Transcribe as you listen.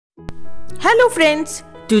Hello friends,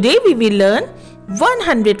 today we will learn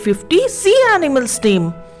 150 sea animals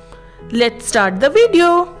name. Let's start the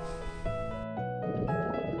video.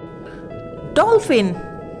 Dolphin,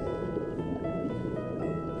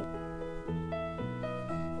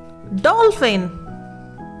 Dolphin,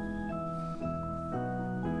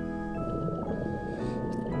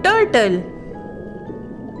 Turtle,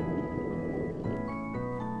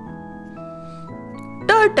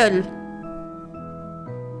 Turtle,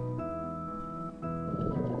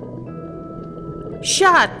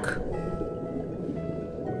 Shark,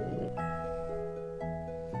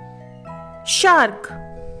 Shark,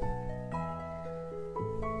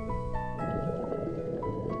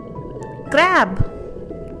 Crab,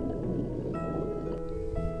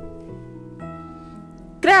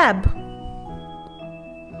 Crab,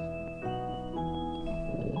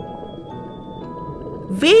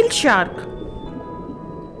 Whale shark,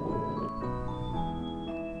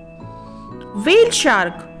 Whale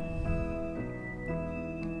shark,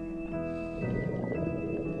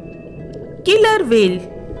 Killer whale,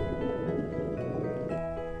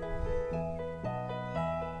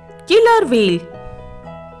 Killer whale,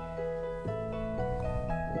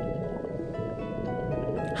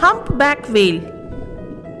 Humpback whale,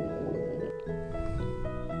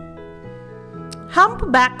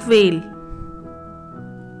 Humpback whale,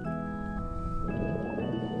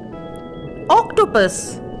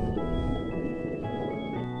 Octopus,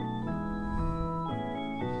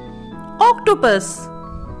 Octopus,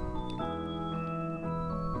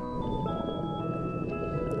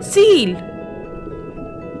 Seal,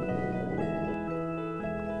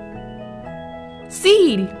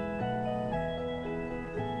 Seal,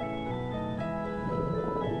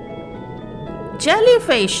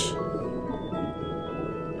 Jellyfish,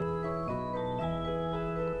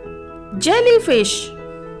 Jellyfish,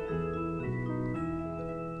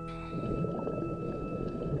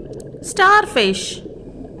 Starfish,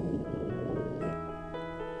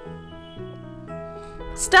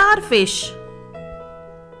 Starfish,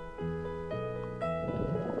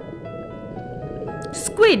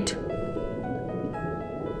 Squid,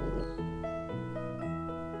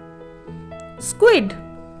 Squid,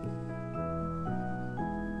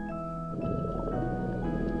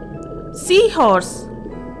 Seahorse,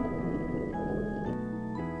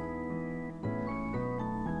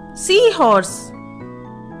 Seahorse,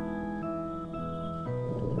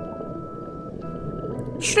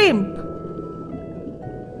 Shrimp,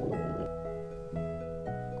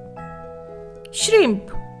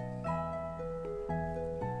 Shrimp,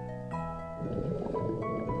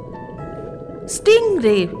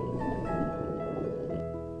 Stingray,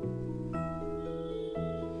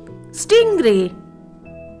 Stingray,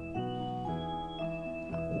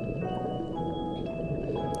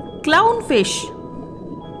 Clownfish,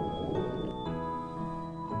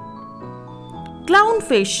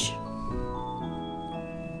 Clownfish,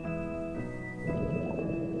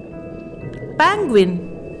 Penguin,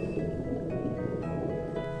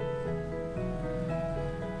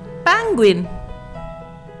 Penguin,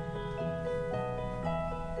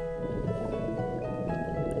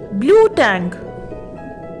 Blue Tang,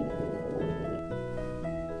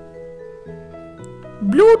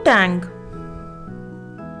 Blue Tang,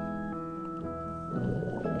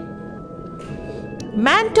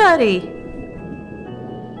 Manta Ray,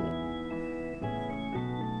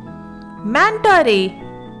 Manta Ray,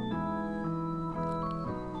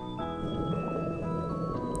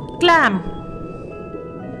 Clam,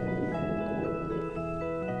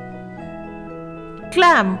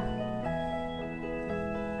 Clam,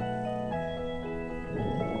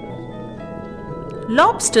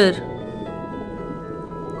 Lobster,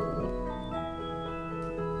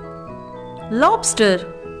 Lobster,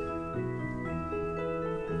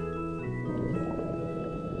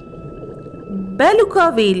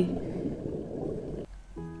 Beluga Whale,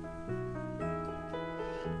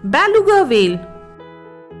 Beluga Whale,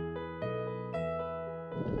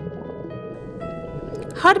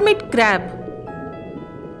 Hermit Crab,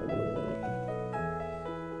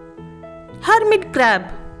 Hermit Crab,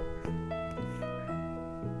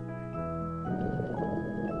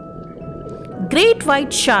 Great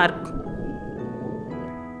White Shark,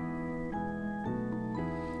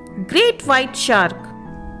 Great White Shark,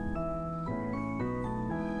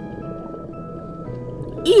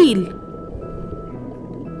 Eel,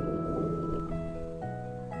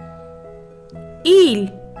 Eel,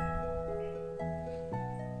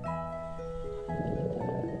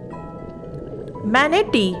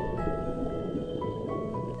 Manatee,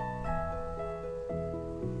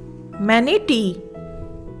 Manatee,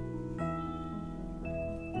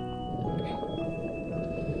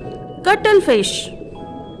 Cuttlefish,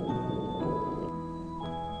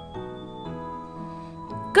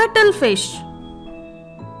 Cuttlefish,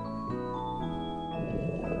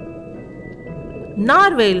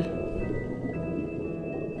 Narwhal,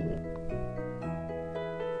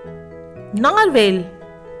 Narwhal,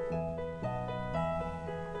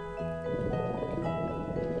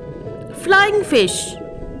 Flying fish,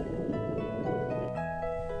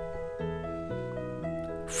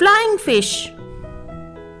 Flying fish,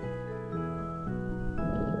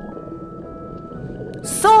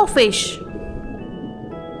 Sawfish,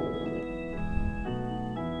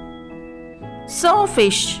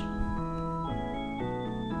 Sawfish,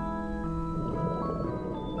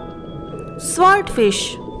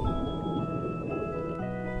 Swordfish,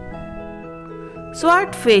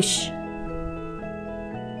 Swordfish,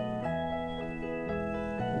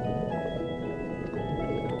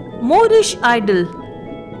 Moorish Idol,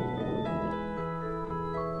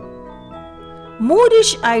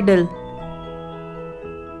 Moorish Idol,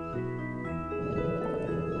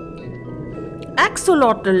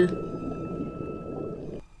 Axolotl,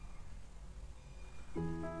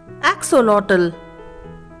 Axolotl,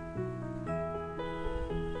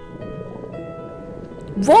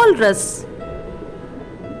 Walrus,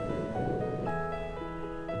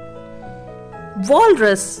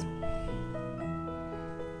 Walrus,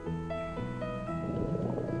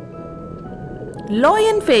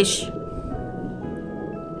 Lionfish,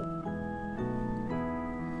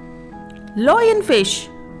 Lionfish,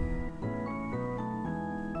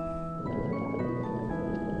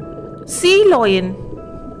 Sea lion,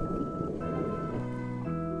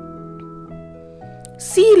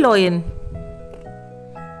 Sea lion,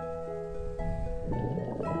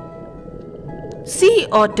 Sea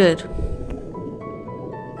otter,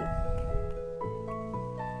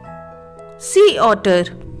 Sea otter,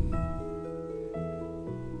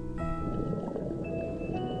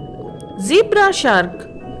 Zebra shark,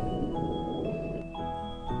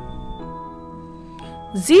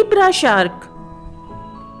 Zebra shark,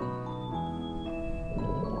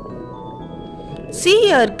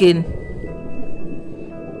 Sea urchin,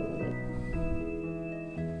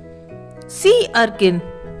 Sea urchin,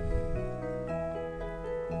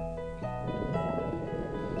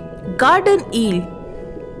 Garden eel,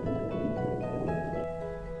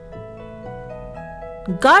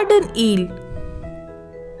 Garden eel,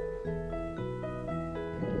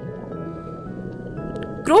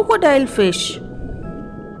 Crocodile fish,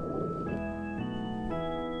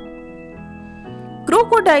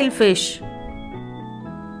 Crocodile fish,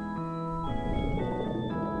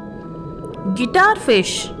 Guitar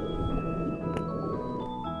fish,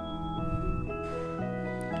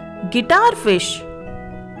 Guitar fish,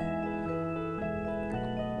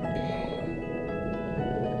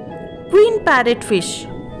 Queen parrotfish,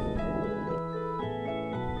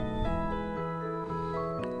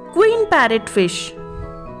 Queen parrotfish,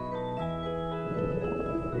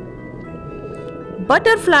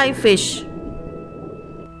 Butterfly fish,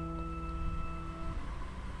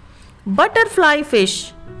 Butterfly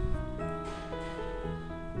fish,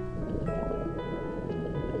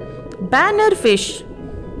 Banner fish,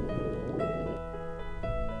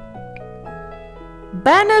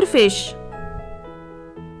 Banner fish,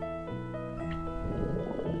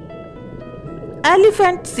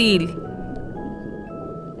 Elephant seal,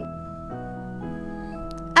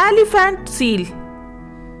 Elephant seal,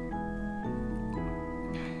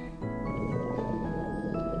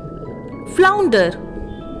 Flounder,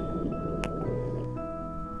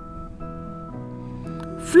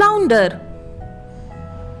 Flounder,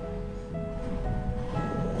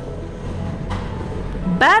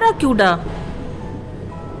 Barracuda,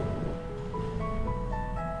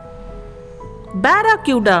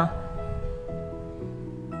 Barracuda,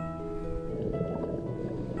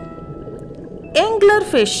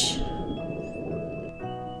 Anglerfish,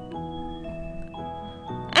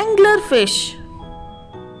 Anglerfish,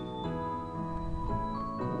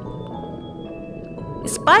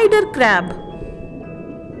 Spider crab,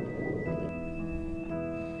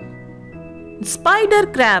 Spider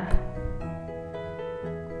crab,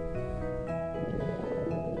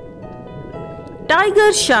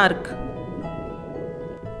 Tiger shark,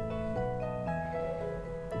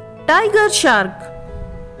 Tiger shark,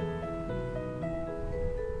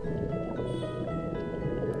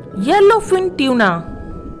 Yellowfin tuna,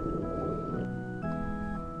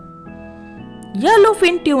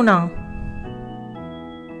 Yellowfin tuna,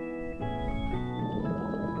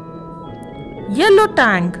 Yellow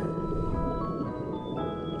tang,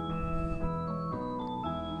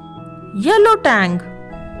 Yellow tang,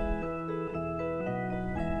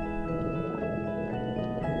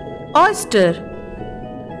 oyster,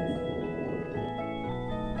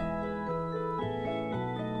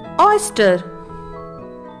 oyster,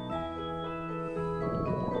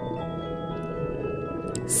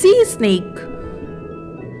 sea snake,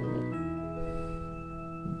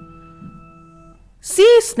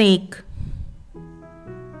 sea snake,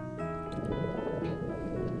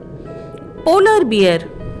 polar bear,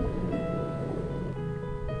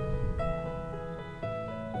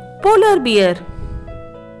 polar bear,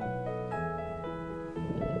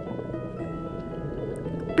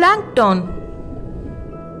 plankton,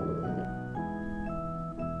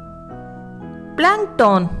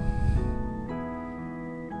 plankton,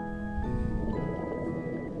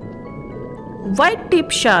 white-tip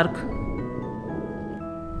shark,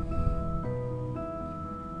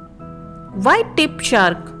 white-tip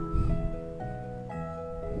shark,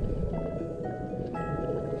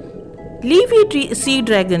 Leafy Sea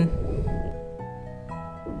Dragon,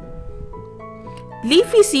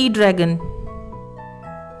 Leafy Sea Dragon,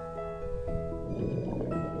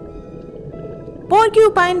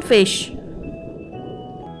 Porcupine Fish,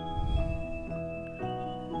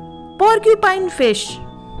 Porcupine Fish,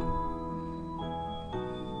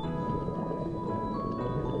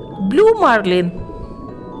 Blue Marlin,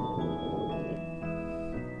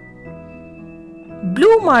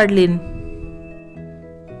 Blue Marlin,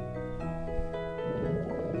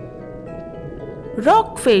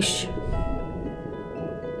 Rockfish,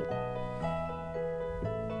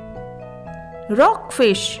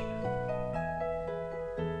 Rockfish,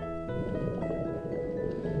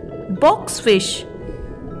 Boxfish,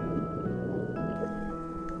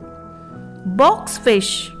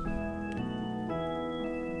 Boxfish,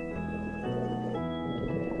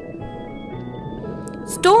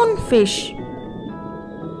 Stonefish,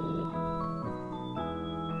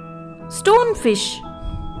 Stonefish,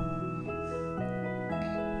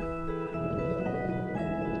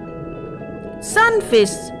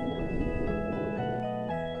 Sunfish,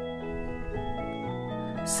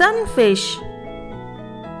 Sunfish,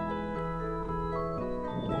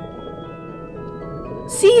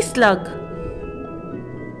 Sea slug,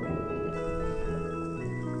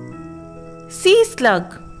 Sea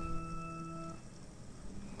slug,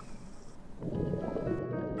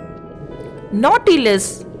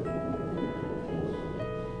 Nautilus,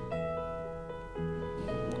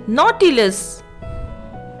 Nautilus,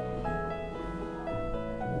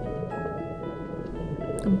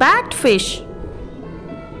 Batfish,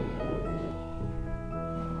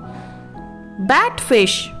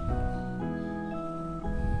 Batfish.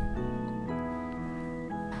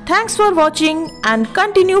 Thanks for watching and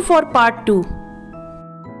continue for part 2.